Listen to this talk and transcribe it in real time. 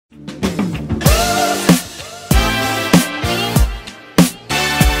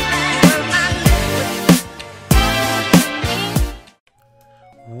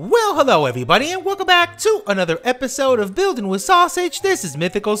Hello everybody and welcome back to another episode of Building with Sausage. This is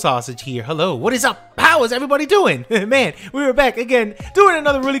Mythical Sausage here. Hello, what is up? How is everybody doing? Man, we were back again doing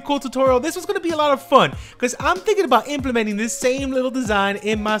another really cool tutorial. This was going to be a lot of fun because I'm thinking about implementing this same little design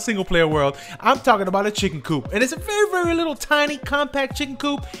in my single player world. I'm talking about a chicken coop, and it's a very little tiny compact chicken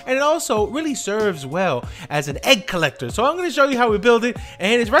coop, and it also really serves well as an egg collector. So I'm going to show you how we build it,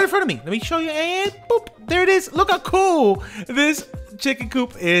 and it's right in front of me. Let me show you, and boop, there it is. Look how cool this chicken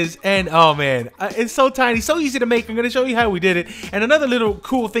coop is, and oh man, it's so tiny, so easy to make. I'm gonna show you how we did it. And another little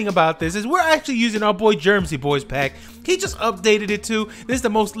cool thing about this is we're actually using our boy Jerm's Boys pack. He just updated it too. This is the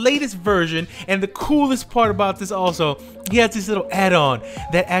most latest version, and the coolest part about this also, he has this little add-on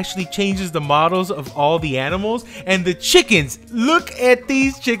that actually changes the models of all the animals and the chickens. Look at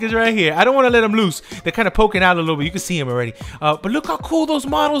these chickens right here. I don't want to let them loose. They're kind of poking out a little bit. You can see them already. But look how cool those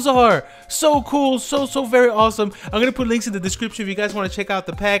models are. So cool, so very awesome. I'm gonna put links in the description if you guys want to check out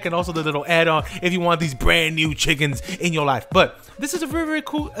the pack and also the little add-on if you want these brand new chickens in your life. But this is a very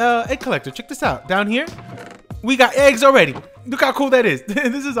cool egg collector. Check this out. Down here, we got eggs already. Look how cool that is.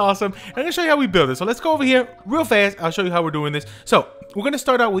 This is awesome. I'm gonna show you how we build it. So let's go over here real fast. I'll show you how we're doing this. So we're gonna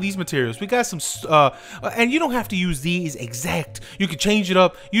start out with these materials. We got some, and you don't have to use these exact. You can change it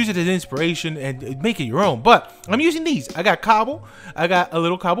up, use it as inspiration, and make it your own. But I'm using these. I got cobble. I got a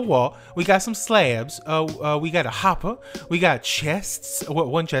little cobble wall. We got some slabs. We got a hopper. We got chests. Well,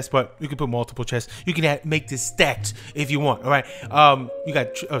 one chest, but you can put multiple chests. You can make this stacked if you want. All right. You got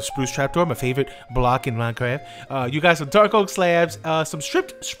a spruce trapdoor, my favorite block in Minecraft. You got some dark oak slabs, some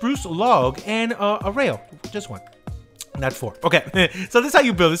stripped spruce log, and a rail. Just one. Not four. Okay, so this is how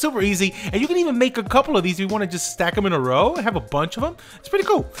you build it. Super easy, and you can even make a couple of these if you want to just stack them in a row and have a bunch of them. It's pretty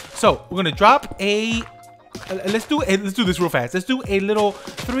cool. So we're gonna drop a. Let's do this real fast. Let's do a little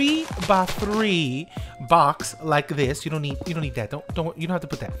 3x3 box like this. You don't need that. You don't have to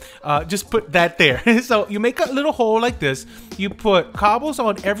put that. Just put that there. So you make a little hole like this. You put cobbles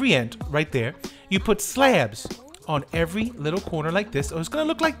on every end right there. You put slabs on every little corner like this. So it's gonna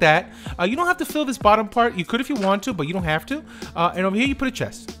look like that. You don't have to fill this bottom part. You could if you want to, but you don't have to. And over here you put a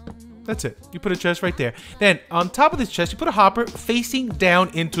chest. That's it. You put a chest right there. Then on top of this chest, you put a hopper facing down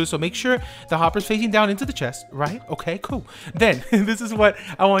into it. So make sure the hopper's facing down into the chest, right? Okay, cool. Then this is what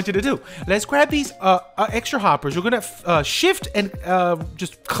I want you to do. Let's grab these extra hoppers. We're gonna shift and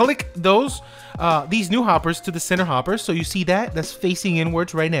just click these new hoppers to the center hoppers. So you see that's facing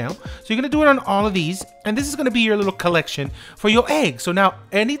inwards right now. So you're gonna do it on all of these, and this is gonna be your little collection for your eggs. So now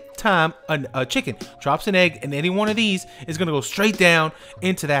anytime a chicken drops an egg in any one of these, it's gonna go straight down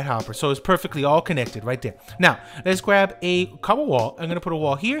into that hopper. So it's perfectly all connected right there. Now let's grab a cobble wall. I'm gonna put a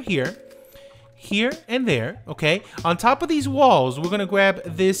wall here, and there. Okay, on top of these walls we're gonna grab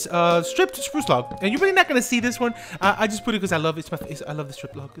this stripped spruce log, and you're really not gonna see this one. I just put it because I love it. I love the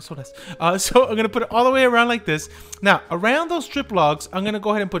strip log. It's so nice. So I'm gonna put it all the way around like this. Now around those strip logs, I'm gonna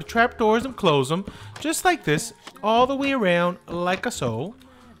go ahead and put trapdoors and close them just like this, all the way around like so.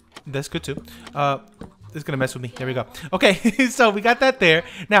 That's good too. It's gonna mess with me. There we go. Okay, so we got that there.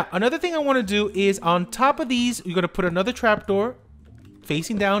 Now another thing I want to do is on top of these, you're gonna put another trapdoor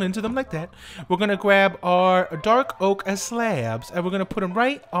facing down into them like that. We're gonna grab our dark oak as slabs, and we're gonna put them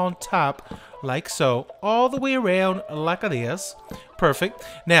right on top like so, all the way around like this. Perfect.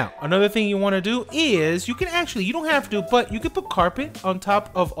 Now another thing you want to do is you don't have to, but you can put carpet on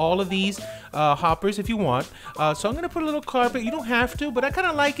top of all of these hoppers if you want. So I'm gonna put a little carpet. You don't have to, but I kind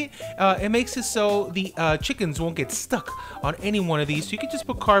of like it. It makes it so the chickens won't get stuck on any one of these. So you can just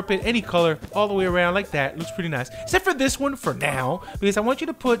put carpet any color all the way around like that. Looks pretty nice, except for this one for now, because I want you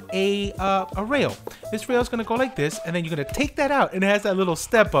to put a rail. This rail is gonna go like this, and then you're gonna take that out, and it has that little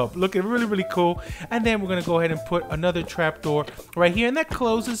step up, looking really cool. And then we're gonna go ahead and put another trapdoor right here, and that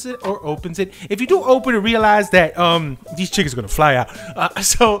closes it or opens it. If you do open it, realize that these chickens are gonna fly out.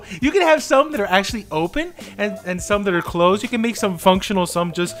 So you can have some that are actually open and some that are closed. You can make some functional,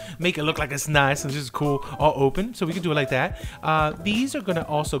 some just make it look like it's nice and just cool, all open. So we can do it like that. These are gonna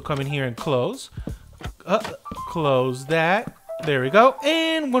also come in here and close. Close that. There we go.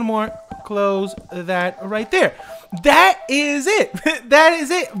 And one more. Close that right there. That is it. That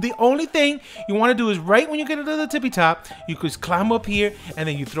is it. The only thing you want to do is right when you get to the tippy top, you just climb up here, and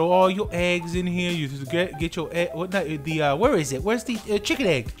then you throw all your eggs in here. You just get your egg. What? Not the where is it? Where's the chicken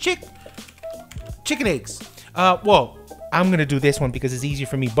egg? Chicken eggs. Well, I'm gonna do this one because it's easier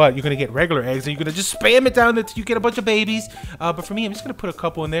for me, but you're gonna get regular eggs and you're gonna just spam it down until you get a bunch of babies. But for me, I'm just gonna put a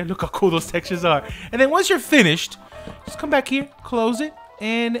couple in there. Look how cool those textures are. And then once you're finished, just come back here, close it,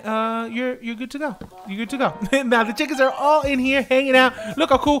 and you're good to go. You're good to go. Now the chickens are all in here hanging out. Look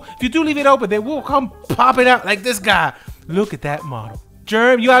how cool. If you do leave it open, they will come popping out like this guy. Look at that model.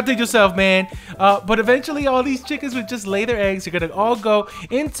 Jerm, you outdid yourself, man. But eventually all these chickens would just lay their eggs. You're gonna all go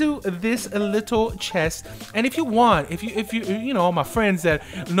into this little chest. And if you want, if you know, all my friends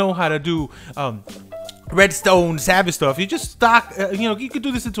that know how to do redstone savage stuff, you just stock, you know, you could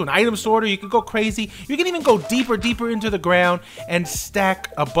do this into an item sorter. You could go crazy. You can even go deeper into the ground and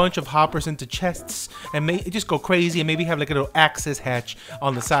stack a bunch of hoppers into chests and just go crazy, and maybe have like a little access hatch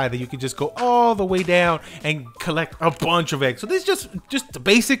on the side that you can just go all the way down and collect a bunch of eggs. So this is just the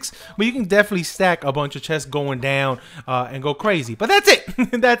basics, but you can definitely stack a bunch of chests going down and go crazy. But that's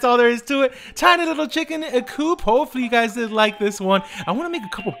it. That's all there is to it. Tiny little chicken coop. Hopefully you guys did like this one. I want to make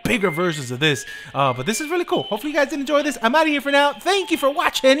a couple bigger versions of this, but this is really cool. Hopefully you guys did enjoy this. I'm out of here for now. Thank you for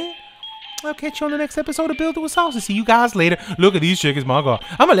watching. I'll catch you on the next episode of Building with Sausage. See you guys later. Look at these chickens, my God.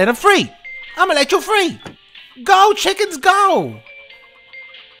 I'm gonna let them free. I'm gonna let you free. Go, chickens, go.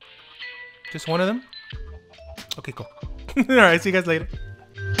 Just one of them? Okay, cool. All right, see you guys later.